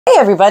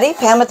everybody,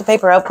 Pam at the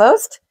Paper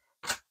Outpost.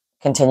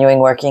 Continuing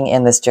working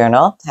in this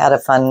journal. Had a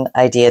fun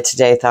idea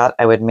today. Thought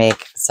I would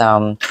make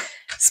some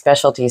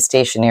specialty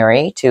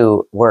stationery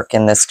to work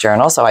in this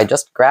journal. So I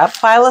just grabbed a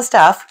pile of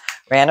stuff,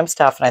 random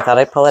stuff, and I thought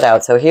I'd pull it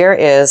out. So here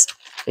is,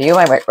 you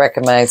might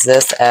recognize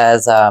this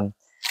as,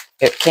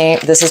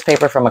 this is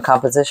paper from a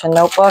composition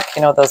notebook.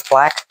 You know, those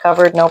black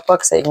covered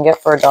notebooks that you can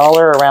get for $1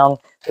 around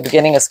the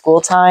beginning of school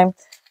time.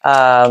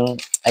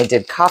 I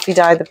did coffee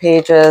dye the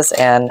pages,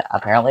 and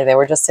apparently they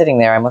were just sitting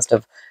there. I must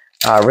have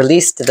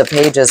released the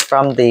pages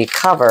from the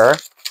cover.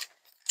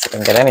 See if I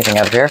can get anything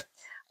out of here.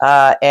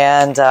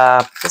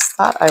 Just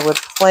thought I would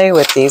play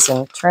with these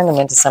and turn them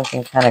into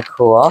something kind of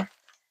cool.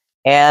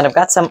 And I've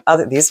got some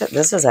other, this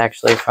is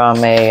actually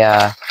from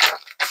a,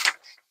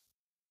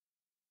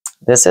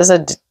 this is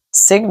a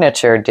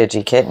signature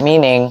Digikit,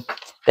 meaning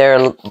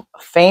they're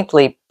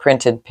faintly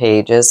printed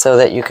pages so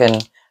that you can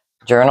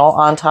journal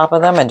on top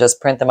of them and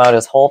just print them out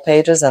as whole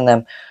pages and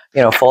then,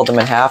 you know, fold them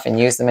in half and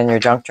use them in your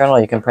junk journal.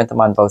 You can print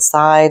them on both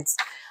sides.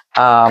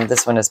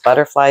 This one is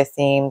butterfly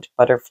themed,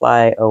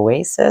 Butterfly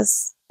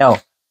Oasis. No,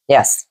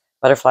 yes,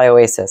 Butterfly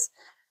Oasis.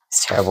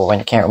 It's terrible when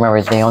you can't remember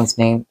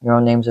your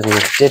own names of your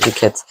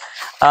Digikits.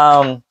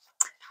 Oh,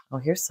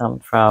 here's some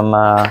from,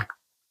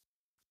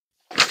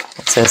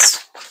 what's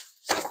this?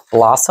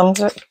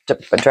 Blossoms,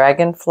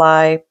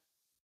 Dragonfly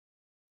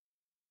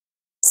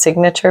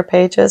signature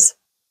pages.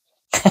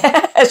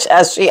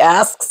 As she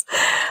asks.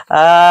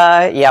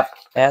 Yep.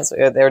 Yes,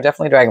 there are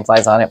definitely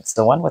dragonflies on it. It's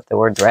the one with the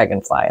word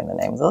dragonfly in the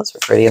name. Those are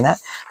pretty. And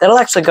that'll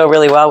actually go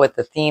really well with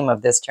the theme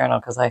of this journal,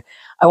 because I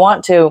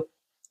want to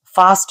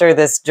foster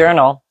this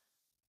journal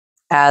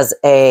as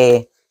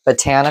a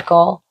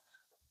botanical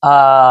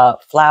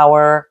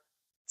flower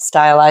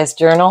stylized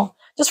journal.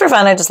 Just for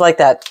fun. I just like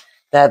that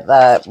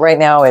right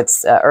now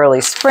it's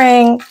early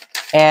spring,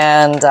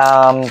 and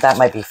that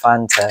might be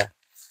fun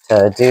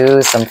to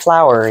do some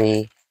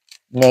flowery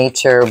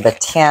nature,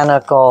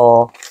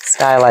 botanical,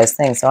 stylized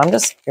things. So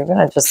you're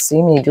going to just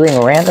see me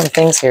doing random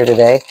things here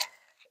today.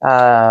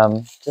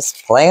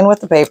 Just playing with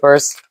the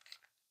papers.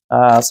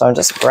 So I'm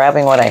just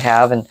grabbing what I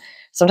have. And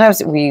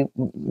sometimes we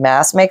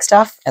mass make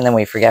stuff and then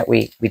we forget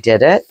we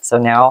did it. So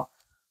now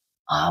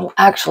I'm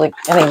actually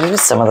going to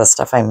use some of the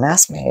stuff I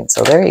mass made.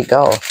 So there you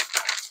go.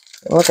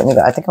 Look at me.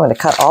 I think I'm going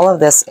to cut all of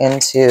this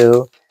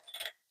into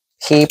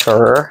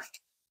paper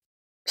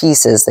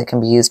pieces that can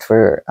be used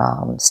for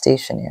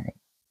stationery.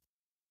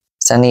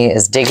 Sunny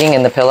is digging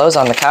in the pillows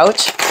on the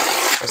couch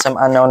for some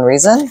unknown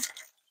reason.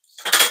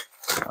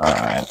 All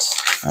right,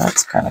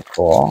 that's kind of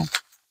cool.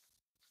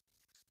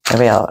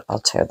 Maybe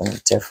I'll tear them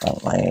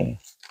differently.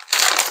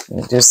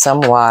 Do some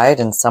wide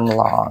and some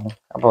long.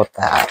 How about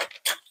that?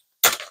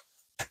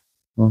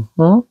 All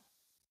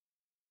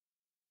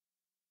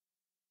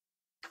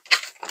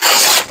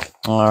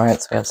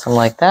right, so we have some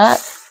like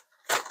that.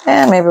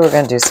 And maybe we're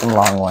going to do some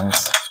long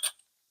ones.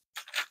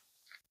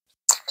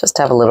 Just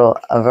have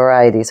a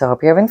variety. So I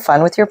hope you're having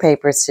fun with your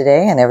papers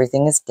today and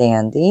everything is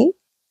dandy.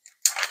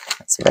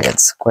 Let's see if I can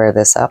square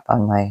this up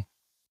on my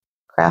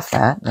craft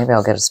mat. Maybe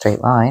I'll get a straight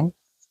line.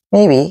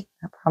 Maybe,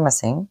 not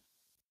promising.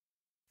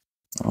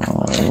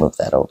 Let me move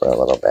that over a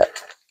little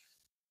bit.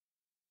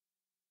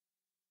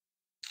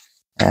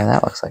 Yeah,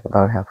 that looks like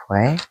about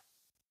halfway.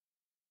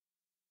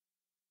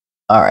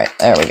 All right,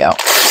 there we go.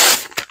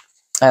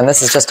 And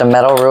this is just a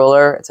metal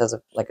ruler. It has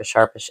like a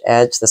sharpish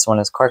edge. This one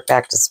is cork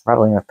back. This is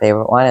probably my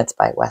favorite one. It's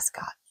by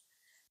Westcott.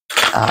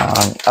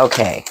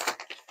 Okay.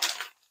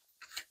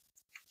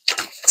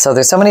 So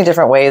there's so many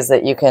different ways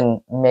that you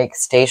can make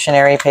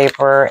stationery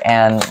paper.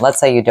 And let's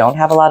say you don't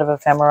have a lot of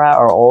ephemera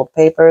or old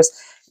papers.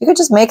 You could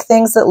just make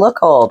things that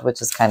look old,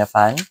 which is kind of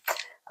fun.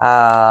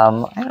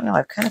 I don't know.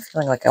 I'm kind of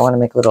feeling like I want to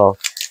make little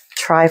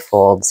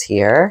trifolds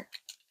here.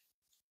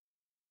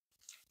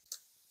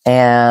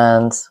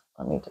 And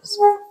let me just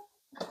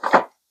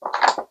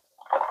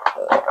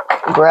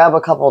grab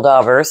a couple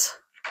daubers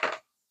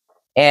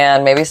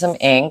and maybe some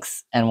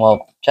inks, and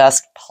we'll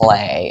just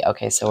play.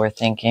 Okay, so we're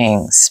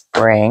thinking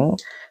spring.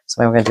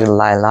 So maybe we're going to do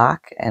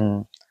lilac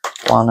and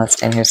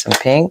walnuts, and here's some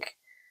pink.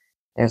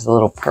 There's a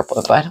little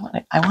purple, but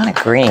I want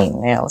a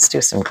green. Yeah, let's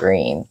do some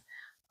green.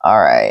 All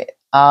right.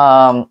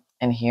 And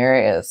here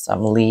is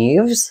some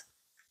leaves.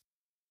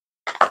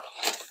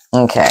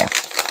 Okay.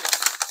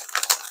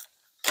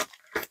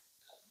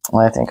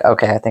 Well, I think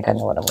I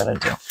know what I'm going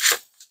to do.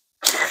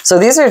 So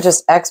these are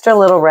just extra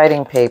little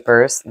writing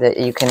papers that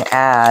you can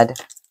add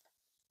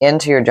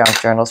into your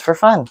junk journals for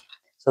fun,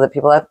 so that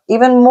people have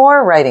even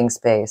more writing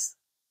space.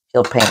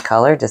 Field paint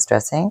color,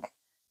 distress ink.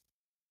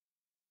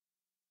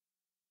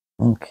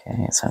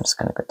 Okay, so I'm just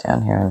going to go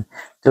down here and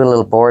do a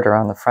little border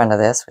on the front of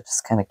this, which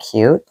is kind of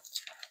cute.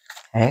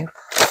 Okay,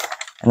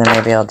 and then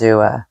maybe I'll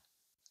do a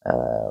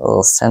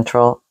little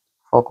central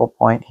focal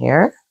point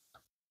here.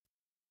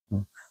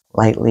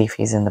 Light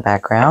leafies in the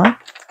background.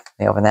 Let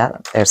me open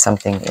that. There's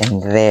something in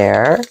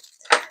there.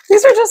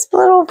 These are just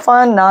little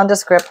fun,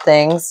 nondescript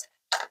things.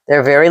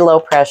 They're very low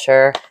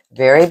pressure,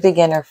 very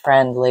beginner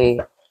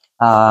friendly.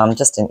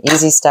 Just an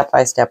easy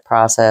step-by-step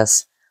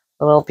process.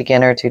 A little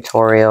beginner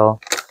tutorial.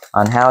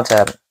 on how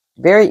to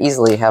very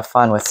easily have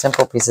fun with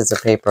simple pieces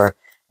of paper,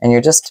 and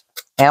you're just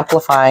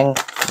amplifying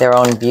their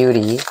own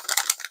beauty,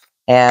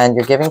 and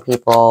you're giving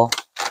people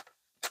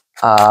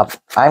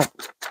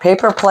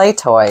paper play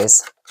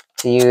toys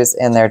to use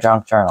in their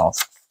junk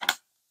journals.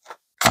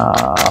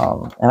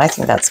 And I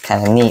think that's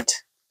kind of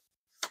neat.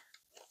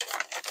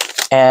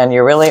 And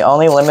you're really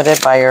only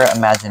limited by your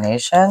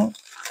imagination.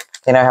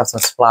 Okay, now I have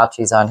some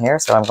splotches on here,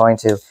 so I'm going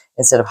to,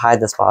 instead of hide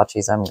the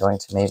splotches, I'm going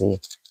to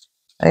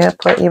I'm going to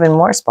put even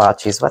more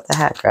splotches. What the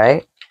heck,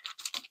 right?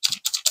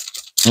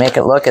 Make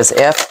it look as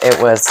if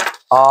it was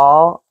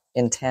all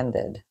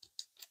intended.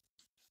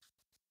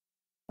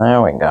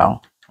 There we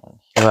go.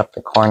 Heal up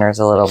the corners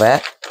a little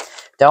bit.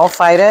 Don't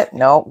fight it.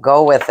 No,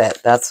 go with it.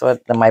 That's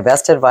what my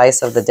best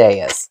advice of the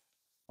day is.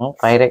 Don't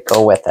fight it.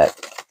 Go with it.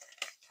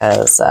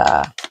 Because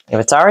if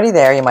it's already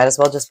there, you might as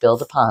well just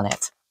build upon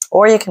it.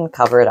 Or you can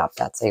cover it up.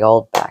 That's the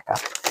old backup.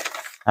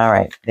 All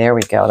right. There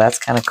we go. That's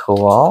kind of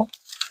cool.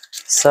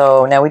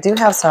 So now we do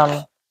have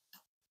some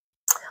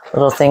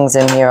little things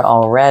in here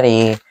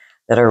already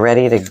that are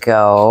ready to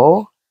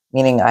go.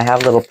 Meaning I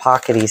have little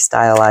pockety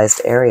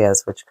stylized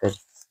areas which could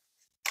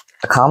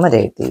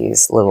accommodate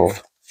these little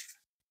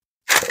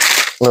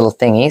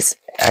thingies.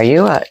 Are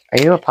you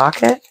a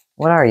pocket?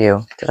 What are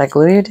you? Did I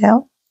glue you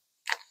down?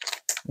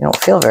 You don't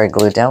feel very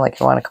glued down, like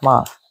you want to come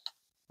off.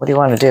 What do you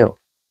want to do?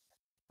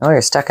 Oh,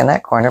 you're stuck in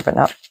that corner, but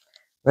not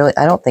really.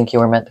 I don't think you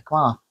were meant to come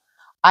off.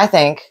 I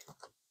think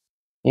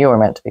you were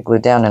meant to be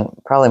glued down, and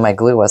probably my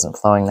glue wasn't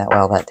flowing that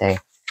well that day.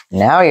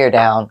 Now you're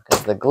down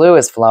because the glue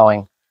is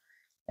flowing.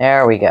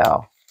 There we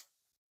go.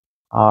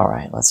 All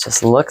right, let's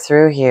just look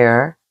through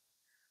here.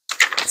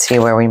 See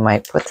where we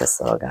might put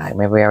this little guy.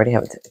 Maybe we already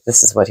have it.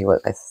 This is what he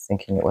was. I was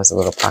thinking it was a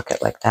little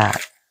pocket like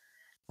that.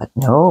 But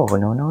no,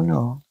 no, no,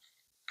 no.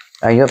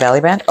 Are you a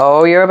belly band?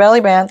 Oh, you're a belly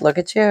band. Look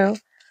at you.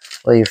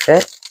 Will you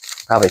fit?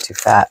 Probably too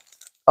fat.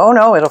 Oh,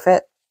 no, it'll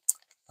fit.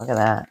 Look at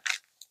that.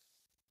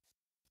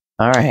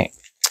 All right.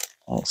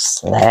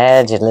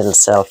 Slide your little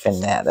self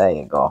in there. There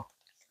you go.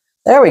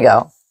 There we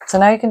go. So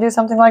now you can do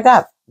something like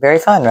that. Very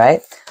fun,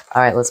 right?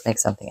 All right, let's make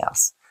something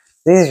else.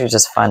 These are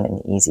just fun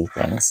and easy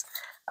things.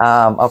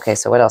 Okay,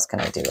 so what else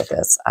can I do with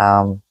this?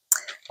 Well,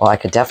 I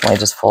could definitely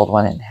just fold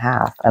one in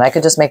half. And I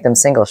could just make them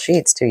single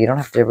sheets, too. You don't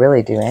have to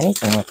really do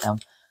anything with them.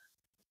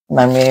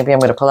 Maybe I'm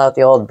going to pull out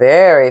the old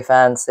very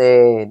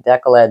fancy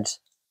decollage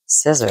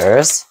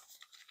scissors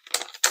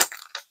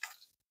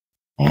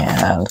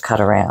and cut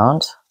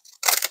around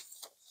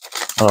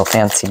a little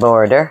fancy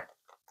border.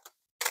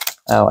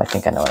 Oh, I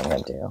think I know what I'm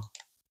going to do.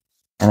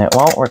 And it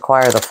won't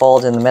require the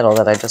fold in the middle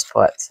that I just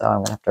put, so I'm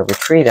going to have to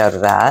retreat out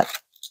of that.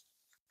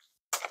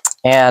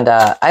 And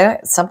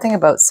something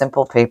about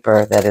simple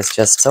paper that is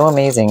just so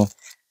amazing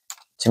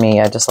to me.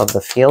 I just love the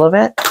feel of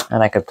it,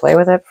 and I could play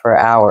with it for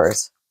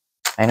hours.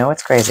 I know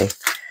it's crazy.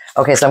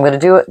 Okay, so I'm going to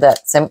do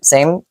that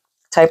same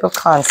type of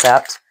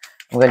concept.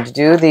 I'm going to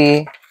do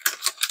the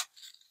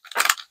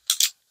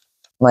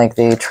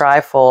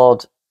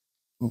tri-fold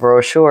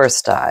brochure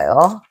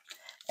style.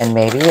 And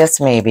maybe, yes,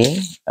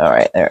 maybe. All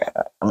right, there.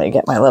 I'm going to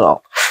get my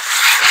little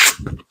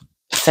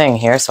thing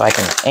here so I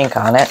can ink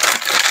on it.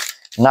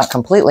 Not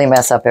completely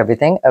mess up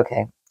everything.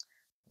 Okay,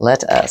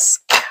 let us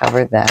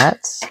cover that.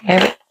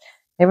 Maybe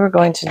we're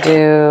going to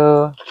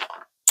do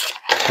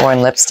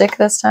worn lipstick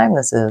this time.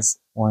 This is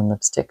worn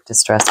lipstick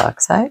Distress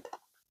Oxide.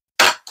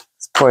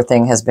 This poor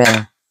thing has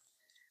been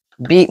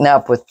beaten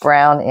up with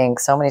brown ink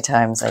so many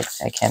times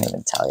I can't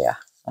even tell you.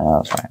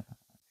 Oh, fine.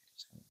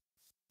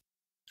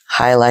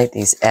 Highlight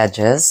these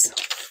edges.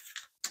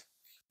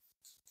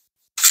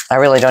 I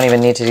really don't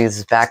even need to do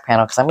this back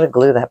panel because I'm going to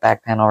glue that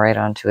back panel right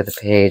onto the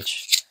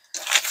page.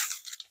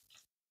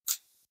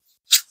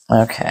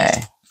 Okay.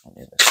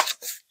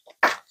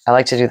 I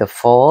like to do the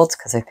folds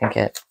because I think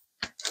it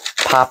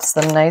pops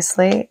them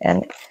nicely.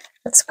 And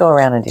let's go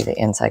around and do the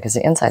inside because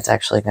the inside's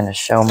actually going to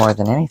show more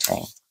than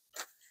anything.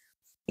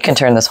 You can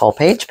turn this whole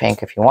page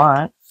pink if you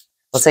want.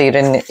 Let's say you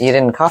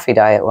didn't coffee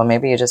dye it. Well,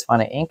 maybe you just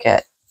want to ink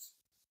it.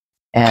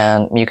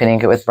 And you can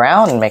ink it with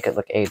brown and make it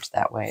look aged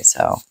that way.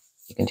 So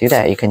you can do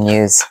that. You can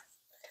use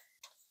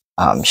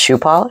shoe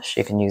polish.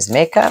 You can use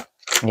makeup.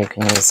 You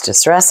can use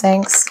distress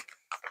inks.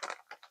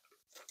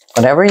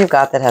 Whatever you've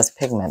got that has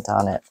pigment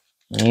on it,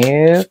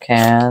 you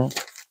can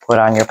put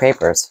on your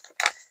papers.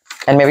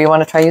 And maybe you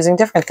want to try using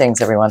different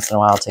things every once in a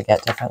while to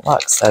get different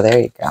looks. So there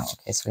you go.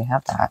 Okay, so we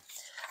have that.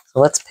 So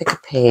let's pick a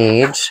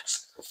page.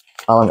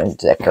 Oh, I'm going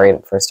to decorate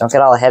it first. Don't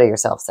get all ahead of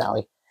yourself,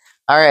 Sally.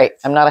 All right,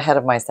 I'm not ahead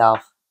of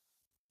myself.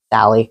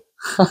 Sally.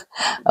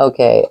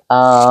 Okay.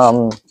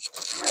 Oh,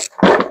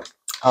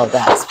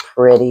 that's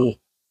pretty.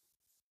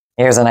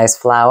 Here's a nice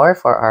flower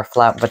for our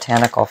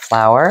botanical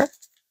flower.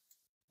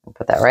 I'll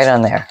put that right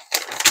on there.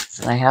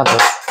 And I have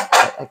this,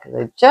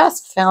 I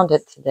just found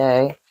it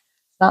today.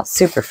 Not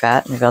super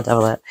fat. Maybe I'll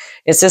double it.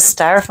 It's just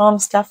styrofoam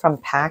stuff from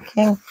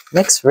packing.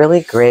 Makes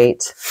really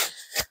great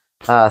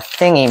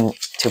thingy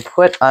to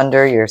put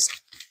under your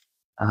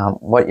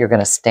what you're going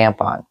to stamp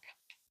on.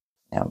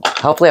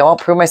 Hopefully I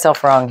won't prove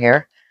myself wrong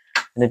here.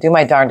 I'm going to do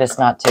my darndest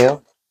not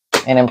to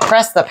and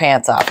impress the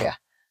pants off you.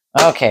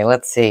 Okay,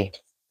 let's see.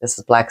 This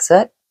is black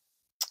soot.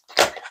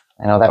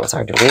 I know that was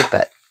hard to read,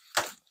 but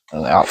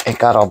well, it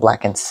got all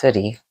black and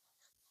sooty.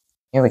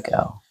 Here we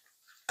go.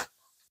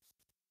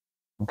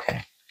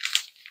 Okay.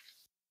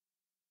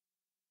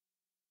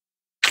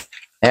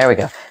 There we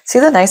go. See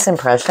the nice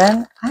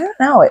impression? I don't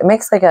know. It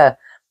makes like a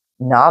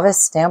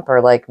novice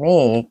stamper like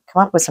me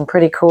come up with some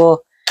pretty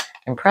cool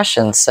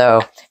impressions. So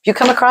if you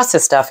come across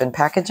this stuff in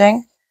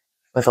packaging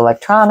with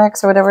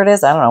electronics or whatever it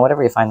is, I don't know,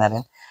 whatever you find that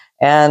in,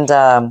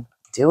 and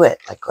do it,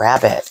 like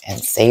grab it and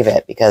save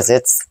it because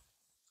it's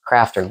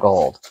craft or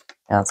gold.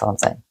 Yeah, that's all I'm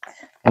saying.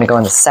 I'm going to go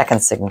in the second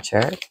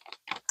signature.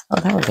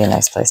 Oh, that would be a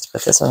nice place to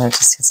put this one. It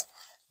just is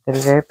going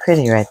to be very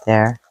pretty right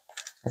there.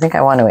 I think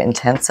I want to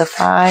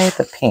intensify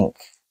the pink.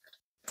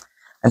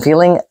 I'm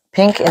feeling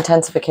pink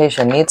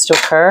intensification needs to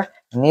occur.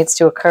 It needs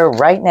to occur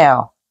right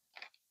now.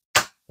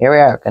 Here we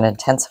are, going to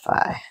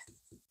intensify.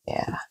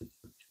 Yeah.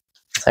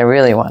 So I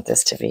really want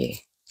this to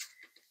be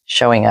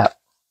showing up.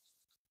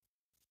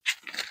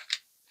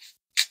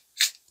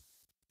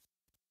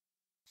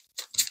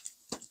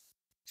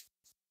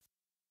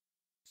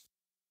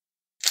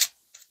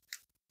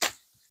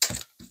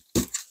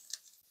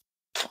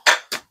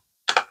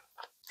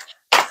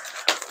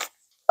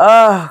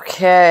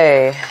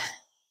 Okay.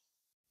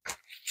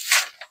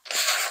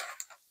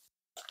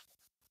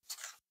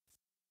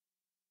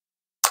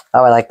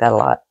 Oh, I like that a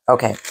lot.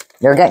 Okay.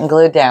 You're getting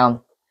glued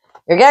down.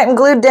 You're getting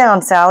glued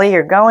down, Sally.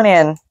 You're going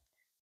in.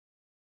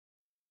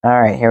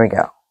 All right, here we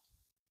go.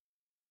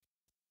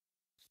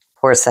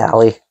 Poor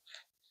Sally.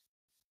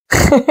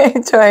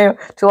 To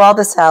all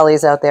the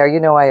Sallys out there, you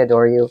know I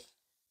adore you.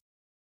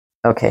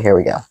 Okay, here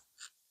we go.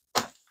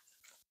 All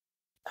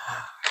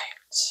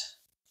right.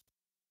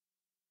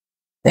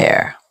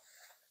 There.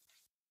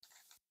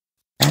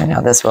 And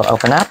now this will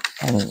open up,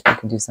 and you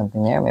can do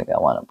something there. Maybe I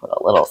want to put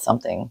a little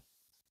something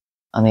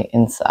on the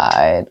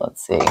inside.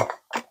 Let's see.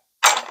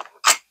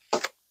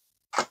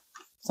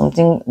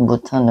 Something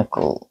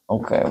botanical.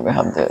 Okay, we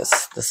have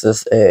this. This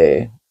is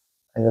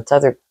it's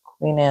either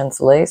Queen Anne's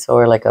lace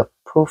or like a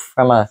poof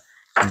from a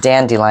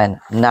dandelion.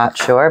 Not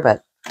sure,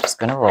 but I'm just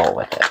going to roll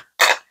with it.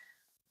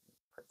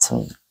 Put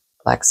some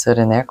black soot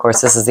in there. Of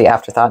course, this is the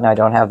afterthought. Now I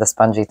don't have the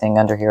spongy thing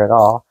under here at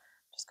all.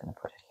 I'm just going to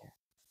put it here.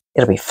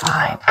 It'll be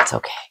fine. It's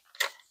okay.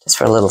 Just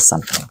for a little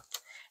something.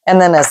 And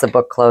then as the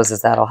book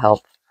closes, that'll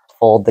help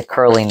hold the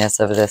curliness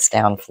of this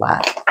down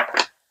flat.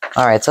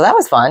 All right, so that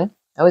was fun.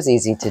 That was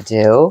easy to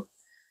do.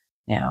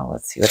 Now,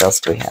 let's see, what else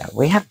do we have?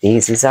 We have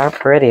these. These are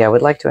pretty. I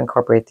would like to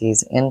incorporate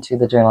these into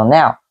the journal.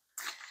 Now,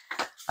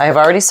 I have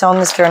already sewn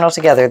this journal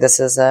together. This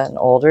is an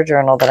older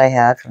journal that I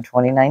had from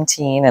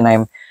 2019, and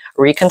I'm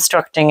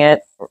reconstructing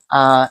it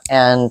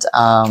and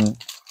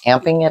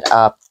amping it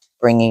up,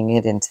 bringing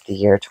it into the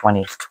year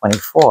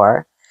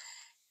 2024.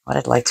 What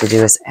I'd like to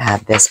do is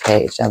add this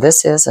page. Now,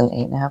 this is an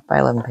 8.5 by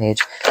 11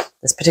 page.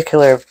 This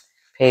particular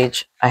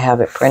page, I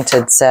have it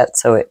printed set,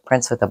 so it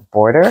prints with a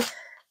border.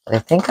 But I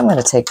think I'm going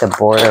to take the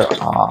border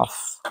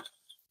off.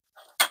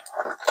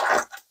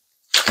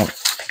 Can't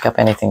pick up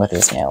anything with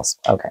these nails.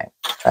 Okay,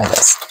 try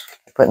this.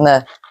 Putting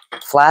the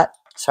flat,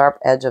 sharp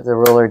edge of the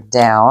ruler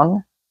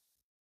down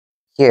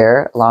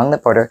here along the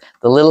border,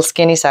 the little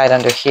skinny side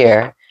under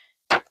here.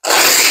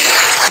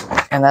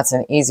 And that's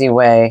an easy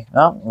way.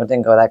 Well, it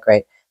didn't go that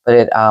great, but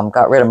it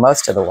got rid of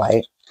most of the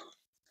white.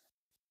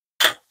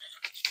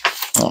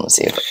 Let me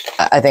see if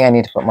I think I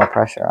need to put more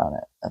pressure on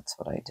it. That's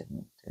what I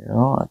didn't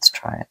do. Let's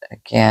try it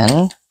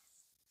again.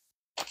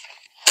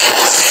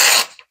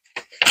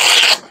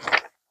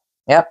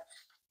 Yep.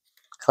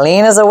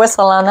 Clean as a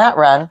whistle on that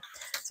run.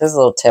 So here's a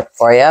little tip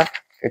for you. If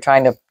you're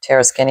trying to tear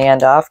a skinny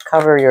end off,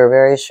 cover your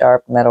very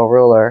sharp metal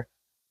ruler.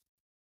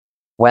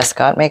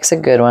 Westcott makes a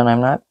good one.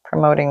 I'm not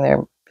promoting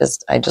their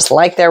business. I just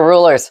like their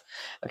rulers.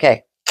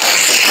 Okay.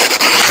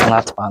 I'm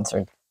not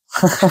sponsored.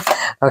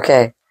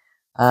 Okay.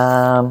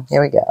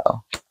 Here we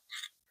go.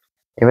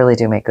 They really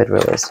do make good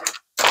rulers.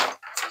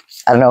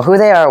 I don't know who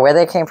they are, or where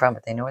they came from,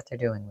 but they know what they're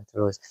doing with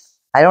rulers.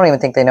 I don't even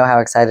think they know how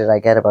excited I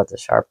get about the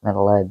sharp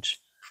metal edge.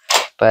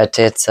 But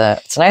it's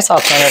a nice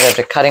alternative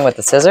to cutting with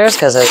the scissors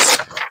because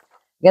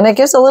it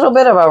gives a little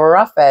bit of a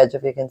rough edge,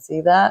 if you can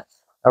see that.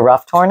 A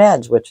rough torn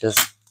edge, which is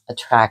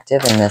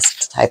attractive in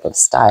this type of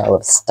style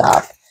of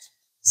stuff.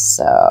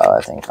 So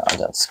I think I'm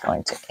just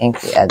going to ink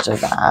the edge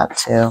of that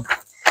to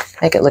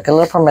make it look a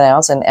little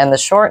pronounced. And the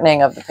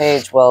shortening of the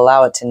page will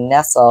allow it to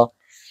nestle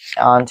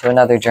onto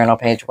another journal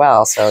page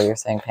well. So you're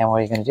saying, Pam, what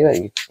are you going to do? Are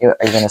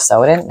you going to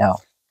sew it in? No.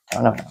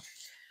 No.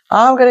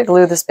 I'm going to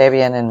glue this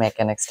baby in and make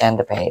an extend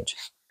a page.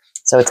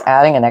 So it's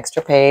adding an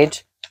extra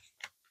page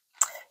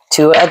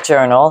to a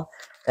journal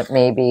that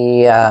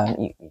maybe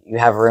you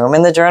have room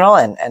in the journal.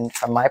 And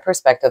from my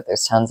perspective,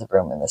 there's tons of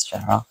room in this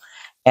journal.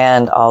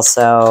 And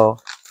also,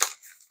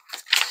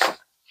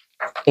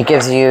 it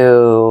gives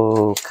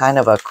you kind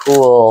of a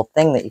cool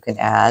thing that you can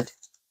add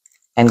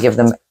and give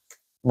them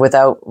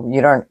without,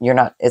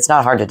 it's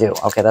not hard to do.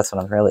 Okay, that's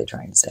what I'm really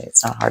trying to say.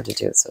 It's not hard to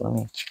do. So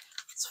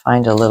let's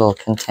find a little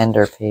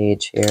contender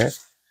page here.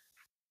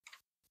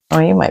 Oh,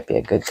 you might be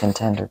a good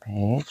contender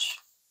page.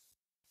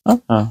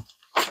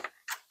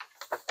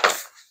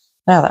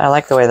 No, I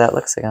like the way that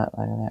looks again.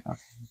 Okay.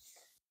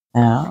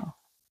 Now,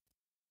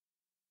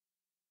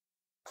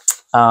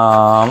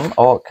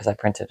 oh, because I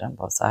printed it on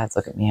both sides.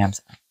 Look at me, I'm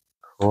so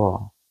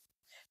cool.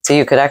 So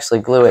you could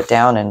actually glue it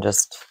down and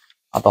just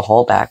the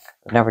whole back.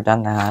 I've never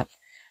done that,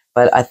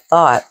 but I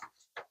thought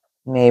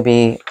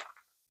maybe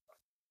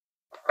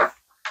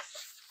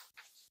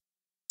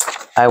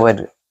I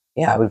would,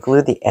 yeah, I would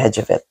glue the edge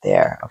of it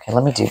there. Okay,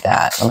 let me do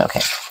that.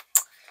 Okay,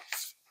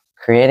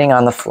 creating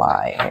on the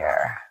fly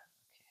here.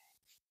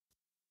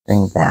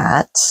 Bring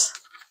that.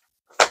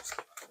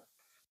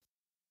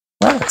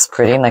 That looks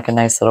pretty, like a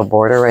nice little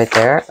border right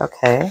there.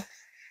 Okay,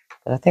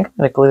 but I think I'm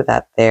going to glue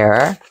that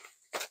there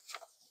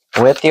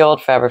with the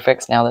old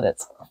Fabrifix now that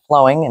it's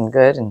flowing and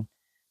good and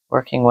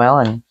working well,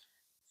 and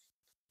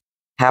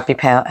happy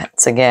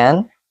pants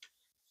again.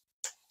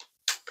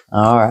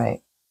 All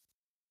right,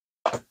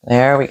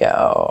 there we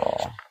go.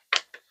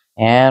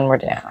 And we're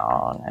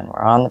down, and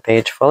we're on the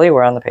page fully.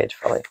 We're on the page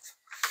fully.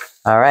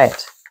 All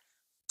right,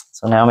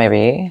 so now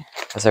maybe,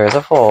 because there is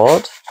a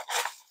fold,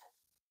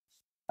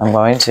 I'm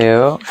going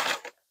to,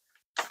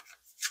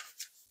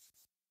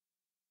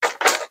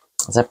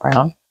 is that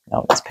brown?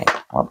 No, it's pink.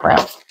 I want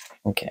brown.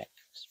 Okay,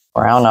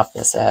 brown up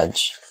this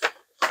edge.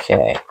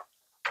 Okay,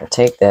 we'll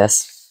take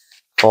this,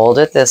 fold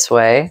it this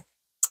way.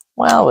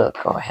 Well, we'll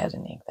go ahead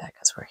and ink that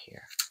because we're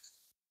here.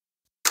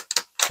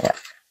 Yeah.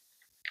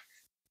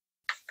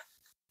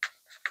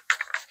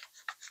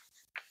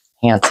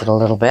 Enhance it a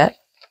little bit.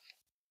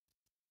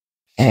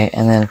 Okay,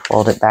 and then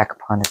fold it back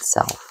upon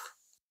itself.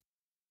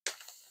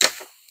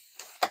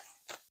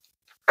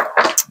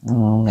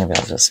 Maybe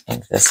I'll just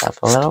ink this up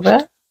a little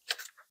bit.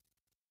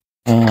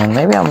 And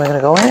maybe I'm going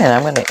to go in and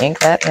I'm going to ink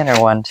that inner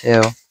one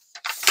too.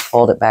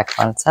 Fold it back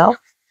on itself.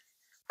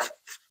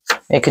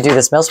 You could do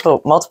this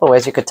multiple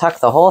ways. You could tuck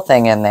the whole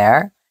thing in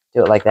there,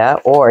 do it like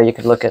that, or you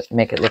could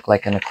make it look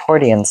like an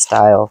accordion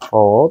style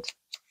fold.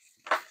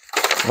 A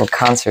little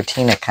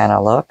concertina kind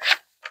of look.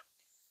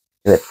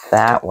 Do it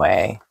that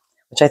way,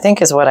 which I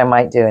think is what I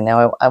might do.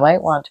 Now I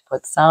might want to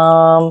put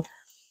some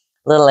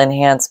little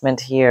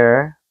enhancement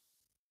here.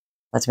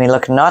 Let me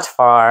look not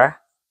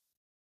far.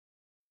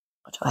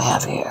 What do I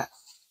have here?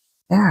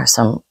 There are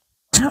some,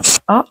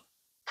 oh.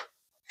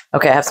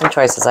 Okay, I have some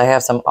choices. I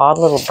have some odd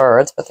little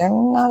birds, but they're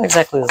not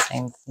exactly the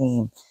same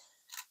theme.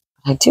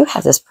 I do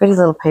have this pretty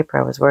little paper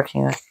I was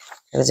working with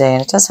the other day,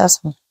 and it does have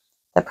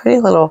that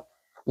pretty little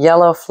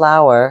yellow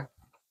flower.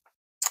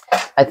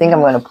 I think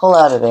I'm going to pull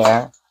out of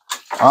there.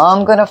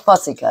 I'm going to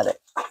fussy cut it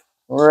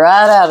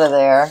right out of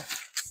there.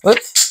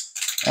 Whoops.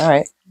 All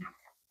right.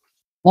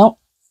 Nope.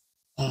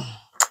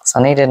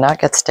 Sunny did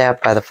not get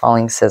stabbed by the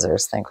falling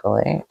scissors,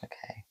 thankfully.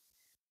 Okay.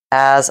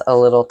 As a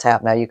little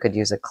tap. Now you could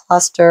use a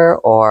cluster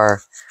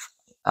or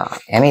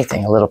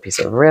anything, a little piece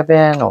of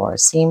ribbon or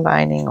seam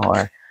binding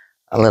or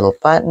a little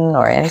button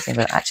or anything,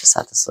 but I just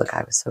thought this little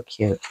guy was so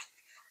cute.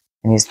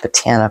 And he's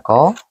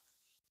botanical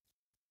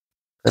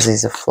because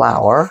he's a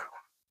flower.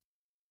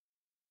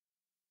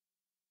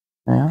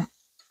 Yeah.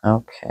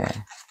 Okay.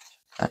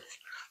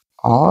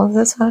 All of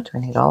this out? Do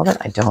I need all of it?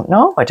 I don't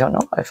know. I don't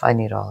know if I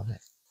need all of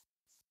it.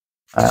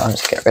 All right, I'll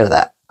just get rid of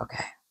that.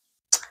 Okay.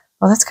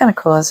 Well, that's kind of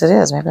cool as it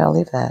is. Maybe I'll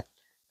leave that.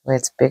 The way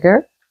it's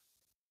bigger.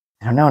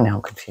 I don't know. Now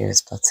I'm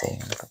confused. Let's see.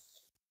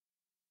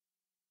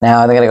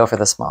 Now I'm going to go for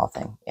the small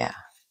thing. Yeah.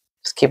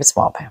 Just keep it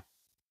small, Pam.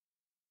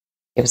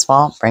 Keep it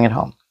small. Bring it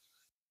home.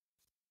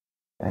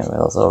 Maybe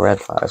those little red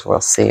flowers.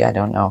 We'll see. I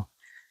don't know.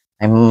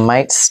 I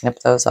might snip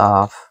those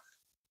off.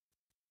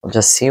 We'll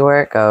just see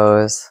where it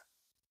goes.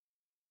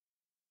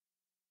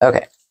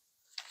 Okay.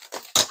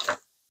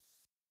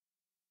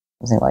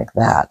 Something like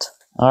that.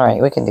 All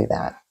right, we can do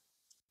that.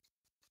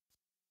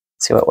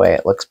 See what way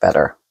it looks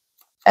better.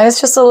 And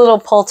it's just a little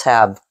pull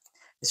tab.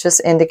 It's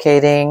just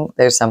indicating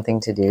there's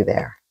something to do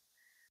there.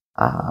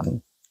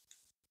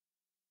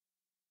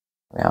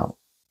 We'll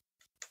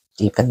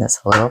deepen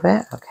this a little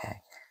bit. Okay.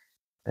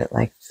 Put it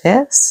like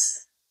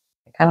this.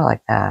 Kind of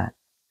like that.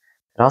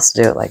 But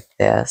also do it like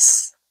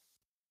this.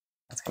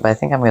 That's good, but I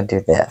think I'm going to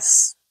do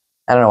this.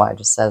 I don't know why. It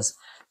just says,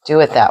 do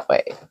it that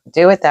way.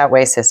 Do it that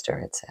way, sister,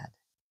 it said.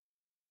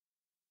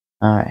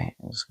 All right.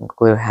 I'm just going to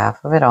glue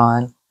half of it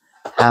on,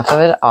 half of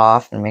it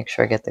off, and make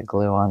sure I get the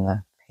glue on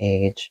the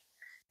page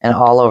and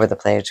all over the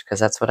page because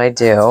that's what I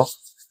do.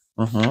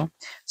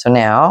 So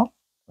now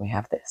we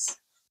have this.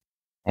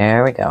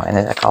 There we go. And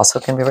it also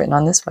can be written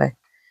on this way.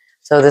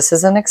 So this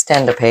is an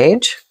extend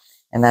page,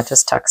 and that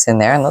just tucks in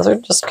there. And those are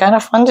just kind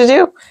of fun to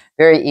do.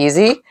 Very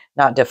easy,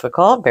 not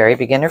difficult, very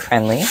beginner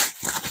friendly.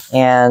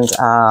 And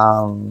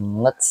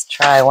let's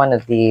try one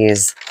of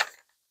these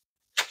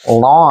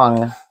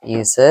long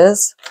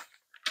pieces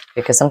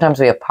because sometimes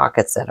we have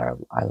pockets that are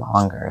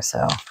longer.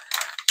 So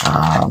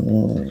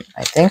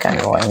I think I'm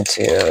going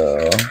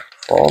to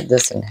fold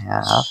this in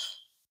half.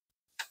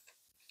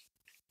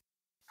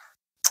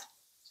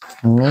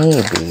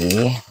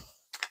 Maybe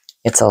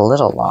it's a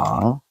little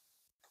long.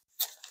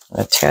 I'm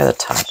going to tear the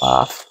top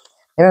off.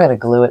 Maybe I'm going to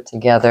glue it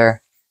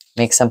together,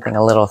 make something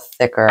a little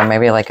thicker,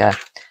 maybe like a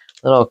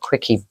little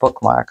quickie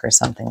bookmark or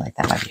something like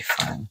that might be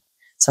fun.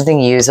 Something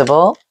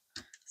usable.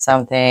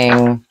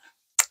 something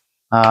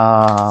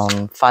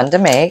fun to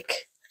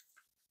make.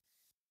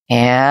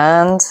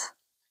 And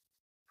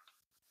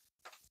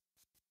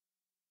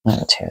I'm going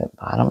to tear the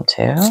bottom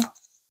too.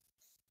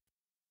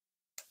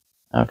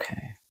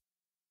 Okay.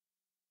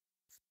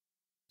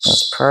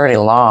 It's pretty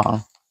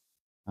long.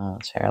 I'll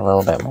tear a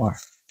little bit more.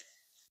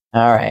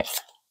 All right.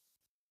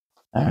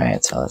 All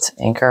right, so let's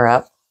ink her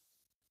up.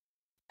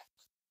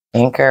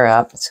 Ink her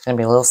up. It's going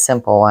to be a little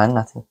simple one,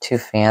 nothing too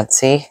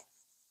fancy.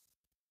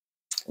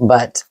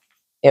 But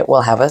it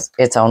will have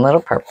its own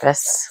little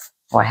purpose.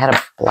 Oh, I had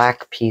a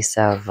black piece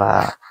of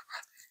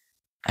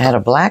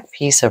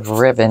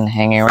ribbon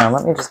hanging around.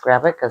 Let me just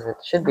grab it because it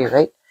should be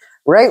right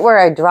where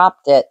I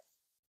dropped it,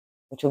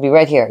 which will be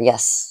right here.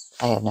 Yes,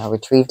 I have now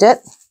retrieved it.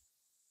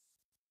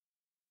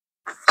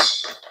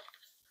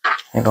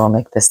 Maybe we'll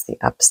make this the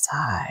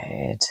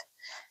upside.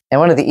 And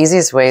one of the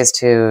easiest ways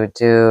to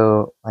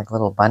do like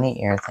little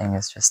bunny ear thing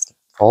is just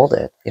fold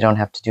it. You don't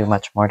have to do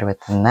much more to it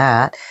than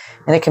that.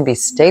 And it can be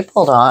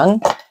stapled on.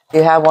 If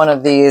you have one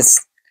of these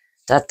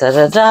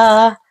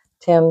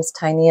Tim's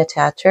Tiny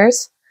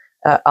Attachers,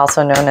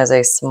 also known as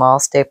a small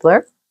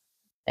stapler.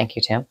 Thank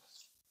you, Tim,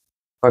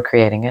 for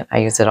creating it. I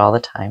use it all the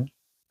time.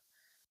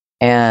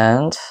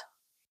 And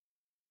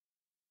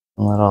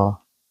a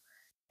little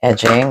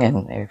edging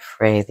and maybe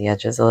fray the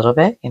edges a little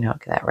bit. You know,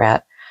 that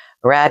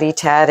ratty,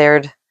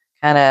 tattered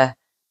kind of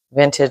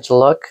vintage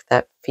look,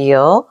 that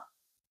feel.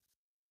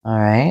 All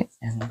right,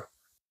 and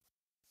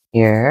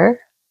here,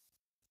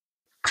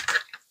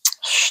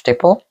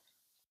 staple.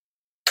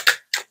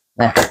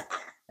 There.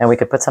 And we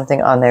could put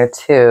something on there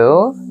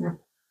too.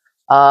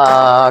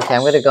 Okay,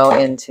 I'm going to go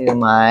into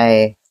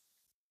my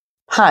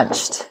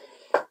punched.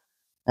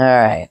 All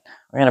right,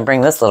 we're going to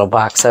bring this little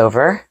box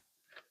over.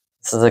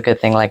 This is a good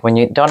thing. Like when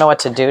you don't know what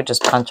to do,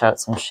 just punch out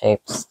some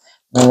shapes.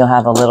 Then you'll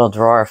have a little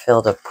drawer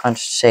filled of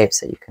punched shapes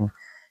that you can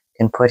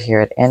put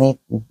here at any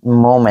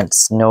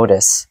moment's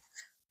notice.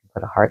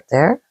 Put a heart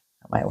there.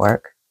 That might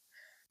work.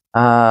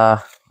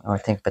 I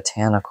would think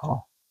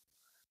botanical.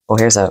 Oh,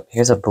 here's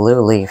a blue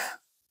leaf.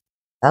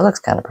 That looks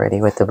kind of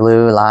pretty with the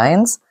blue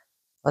lines.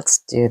 Let's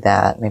do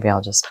that. Maybe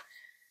I'll just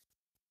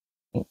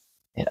ink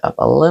it up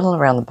a little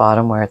around the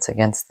bottom where it's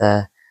against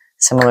the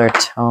similar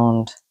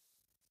toned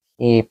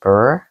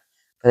paper.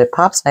 But it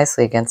pops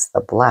nicely against the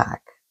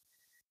black.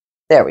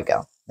 There we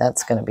go.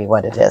 That's going to be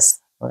what it is.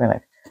 We're going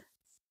to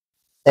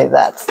say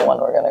that's the one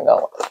we're going to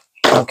go with.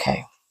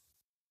 Okay.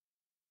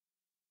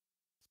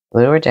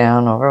 Glue her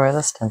down over where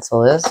the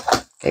stencil is.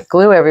 Get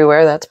glue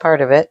everywhere. That's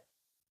part of it.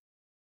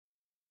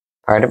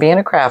 Part of being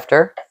a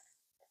crafter.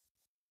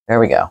 There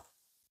we go.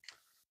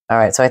 All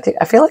right. So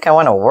I feel like I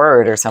want a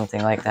word or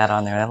something like that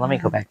on there. Now, let me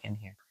go back in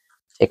here.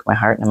 Take my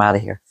heart and I'm out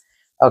of here.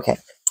 Okay.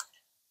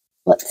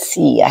 Let's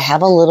see. I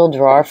have a little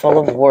drawer full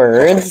of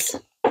words.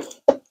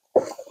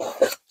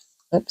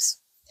 Oops.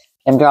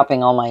 I'm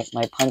dropping all my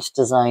punch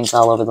designs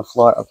all over the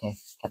floor. Okay.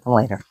 Get them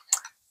later.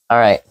 All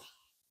right.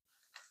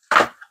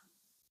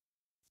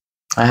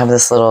 I have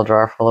this little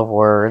drawer full of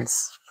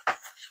words.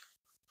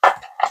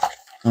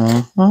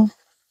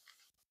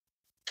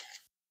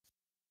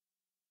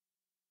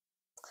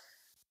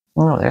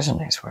 Oh, there's a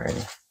nice word.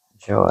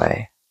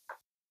 Joy.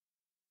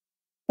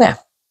 Yeah.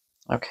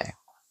 Okay.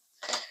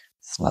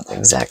 It's not the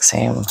exact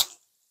same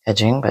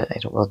edging, but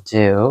it will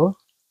do.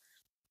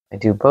 I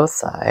do both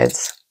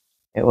sides.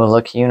 It will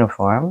look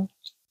uniform.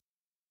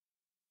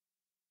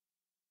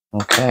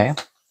 Okay.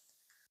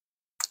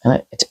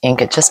 And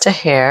ink it just a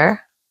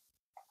hair.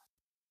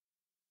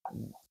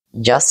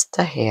 Just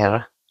a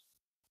hair.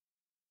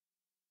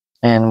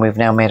 And we've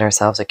now made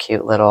ourselves a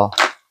cute little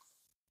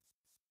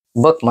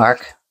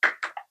bookmark.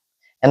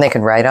 And they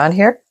can write on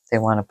here. If they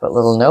want to put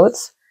little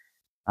notes.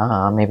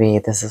 Maybe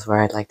this is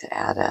where I'd like to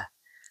add a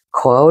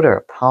quote or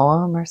a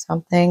poem or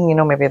something. You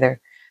know, maybe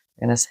they're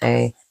going to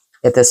say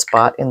at this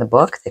spot in the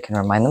book, they can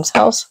remind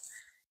themselves.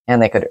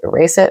 And they could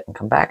erase it and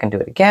come back and do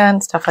it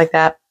again, stuff like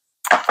that.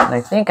 And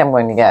I think I'm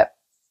going to get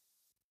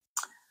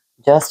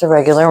just a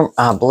regular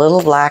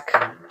little black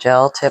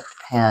gel tip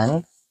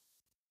pen.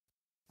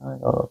 I'll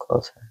go a little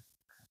closer.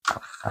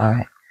 All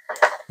right.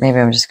 Maybe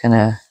I'm just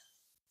gonna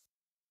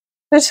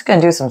do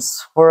some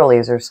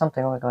swirlies or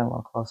something. We're going a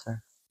little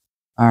closer.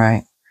 All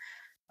right.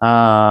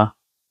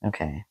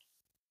 Okay.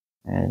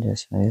 And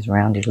just some of these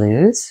roundy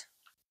loos.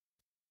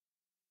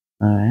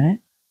 All right.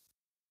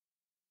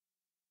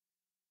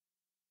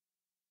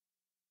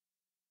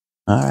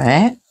 All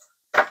right.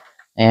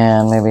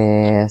 And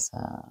maybe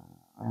some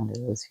roundy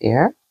loos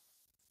here.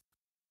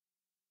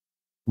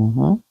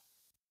 I'm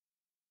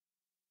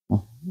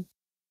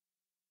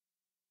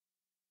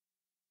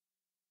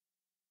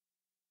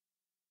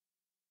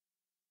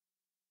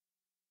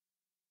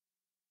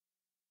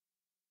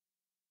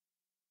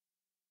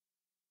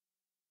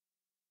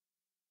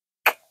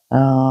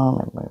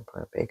going to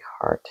put a big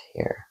heart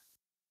here.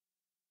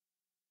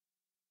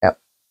 Yep.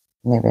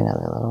 Maybe another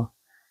little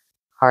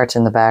heart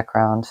in the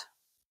background.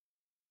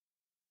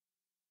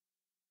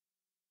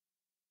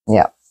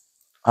 Yep.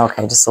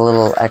 Okay, just a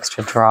little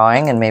extra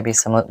drawing and maybe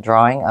some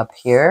drawing up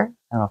here.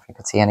 I don't know if you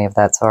could see any of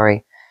that,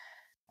 sorry.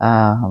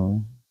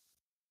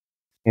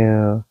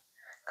 few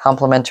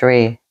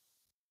complimentary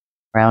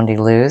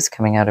roundy-loos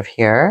coming out of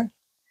here.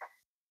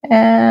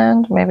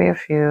 And maybe a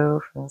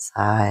few from the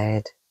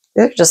side.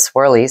 They're just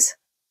swirlies.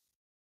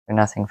 They're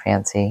nothing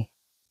fancy,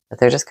 but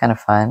they're just kind of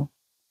fun.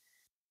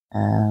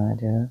 And I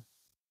do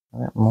a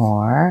bit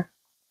more.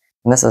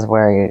 And this is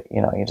where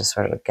you just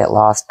sort of get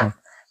lost. And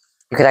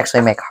you could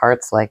actually make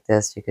hearts like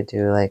this. You could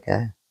do like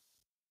a,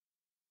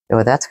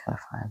 oh, that's kind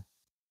of fun.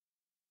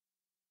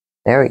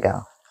 There we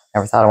go.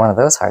 Never thought of one of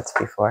those hearts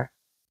before.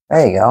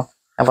 There you go.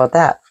 How about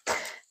that?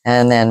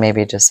 And then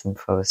maybe just some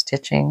faux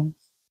stitching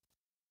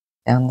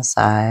down the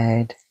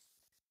side.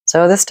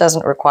 So this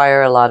doesn't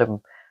require a lot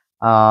of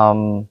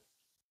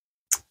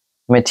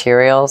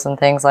materials and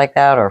things like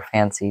that, or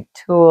fancy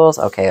tools.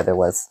 Okay, there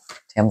was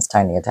Tim's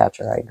tiny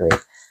attacher, I agree.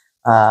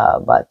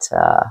 Oops,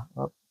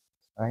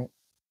 right.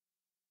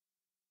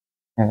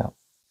 There you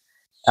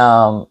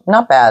go.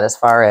 Not bad as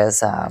far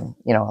as, a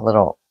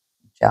little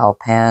gel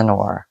pen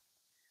or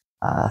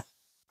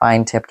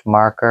fine-tipped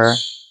marker,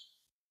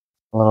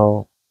 a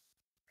little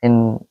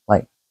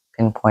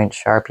pinpoint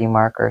Sharpie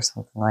marker,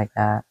 something like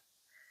that.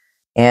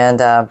 And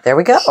there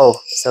we go.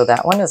 So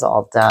that one is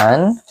all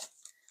done.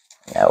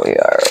 Now we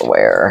are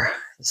where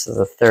this is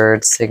the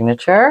third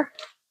signature.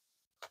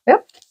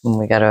 Yep. And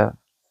we got to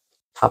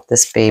pop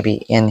this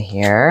baby in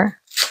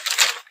here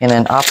in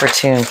an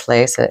opportune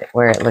place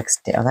where it looks,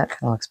 oh, that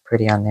kind of looks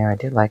pretty on there. I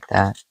do like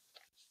that.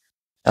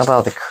 How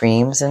about the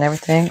creams and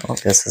everything? Oh,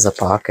 this is a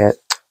pocket.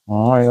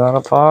 Oh, you got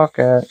a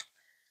pocket.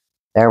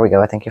 There we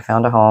go. I think you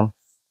found a home.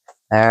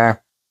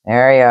 There you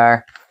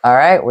are. All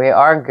right, we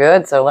are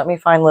good. So let me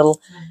find little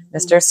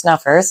Mr.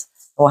 Snuffers.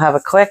 We'll have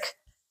a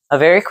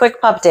very quick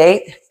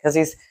update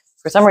because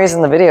for some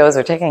reason the videos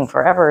are taking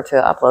forever to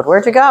upload.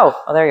 Where'd you go?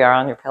 Oh, there you are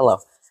on your pillow.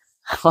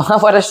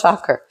 What a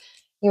shocker.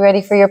 You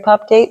ready for your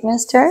pup date,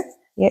 mister?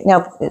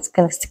 No, it's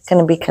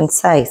gonna be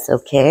concise,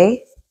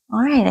 okay?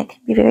 All right, I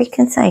can be very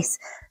concise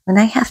when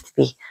I have to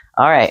be.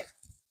 All right,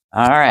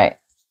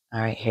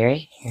 here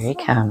he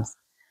comes.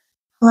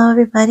 Hello,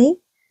 everybody.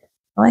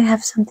 Oh, I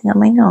have something on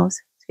my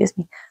nose. Excuse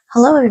me.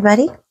 Hello,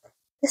 everybody.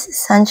 This is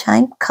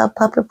Sunshine, Cub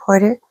Pup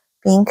Reporter,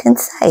 being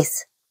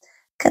concise.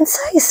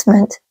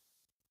 Concisement.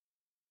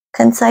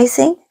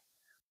 Concising.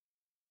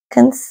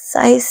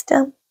 Concised.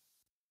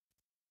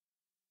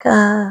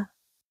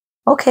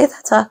 Okay,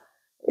 that's all.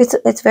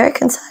 It's very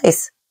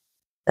concise.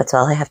 That's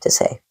all I have to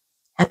say.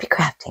 Happy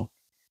crafting.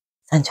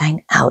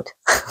 Sunshine out.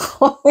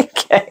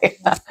 Okay.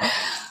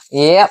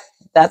 Yep,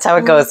 that's how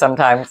it goes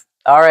sometimes.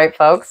 All right,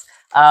 folks.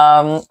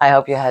 I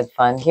hope you had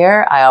fun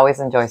here. I always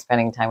enjoy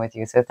spending time with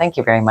you, so thank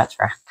you very much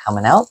for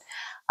coming out.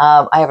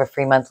 I have a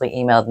free monthly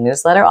emailed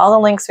newsletter. All the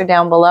links are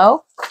down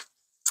below.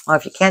 Or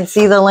if you can't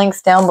see the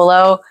links down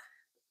below,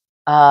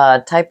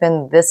 type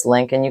in this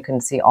link and you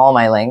can see all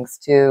my links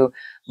to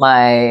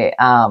my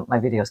my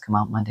videos come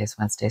out Mondays,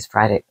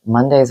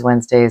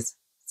 Wednesdays,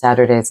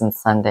 Saturdays, and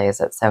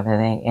Sundays at 7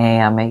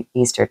 a.m.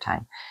 Eastern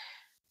time.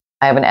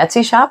 I have an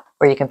Etsy shop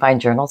where you can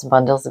find journals and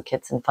bundles of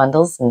kits and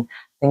fundles and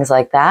things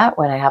like that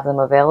when I have them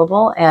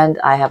available. And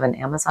I have an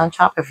Amazon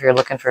shop if you're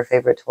looking for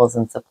favorite tools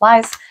and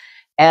supplies.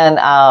 And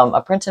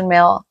a print and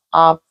mail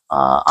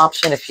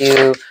option if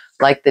you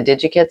like the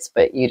Digikits,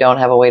 but you don't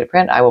have a way to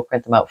print. I will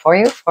print them out for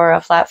you for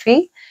a flat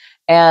fee.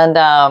 And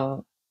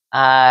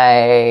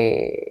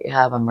I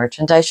have a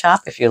merchandise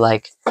shop if you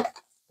like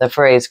the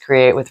phrase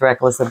create with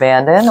reckless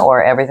abandon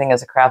or everything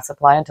is a craft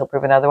supply until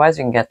proven otherwise.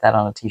 You can get that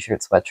on a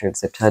t-shirt, sweatshirt,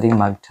 zip hoodie,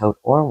 mug tote,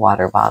 or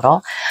water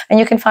bottle. And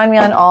you can find me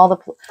on all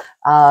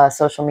the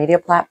social media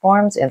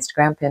platforms,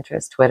 Instagram,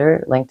 Pinterest,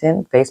 Twitter,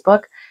 LinkedIn,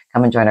 Facebook.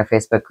 Come and join our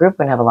Facebook group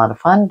and have a lot of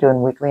fun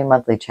doing weekly and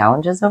monthly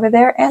challenges over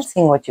there and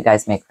seeing what you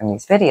guys make from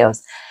these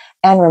videos.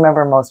 And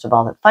remember, most of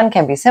all, that fun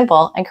can be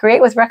simple and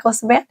create with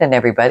reckless abandon,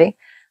 everybody.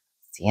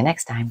 See you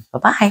next time.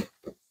 Bye-bye.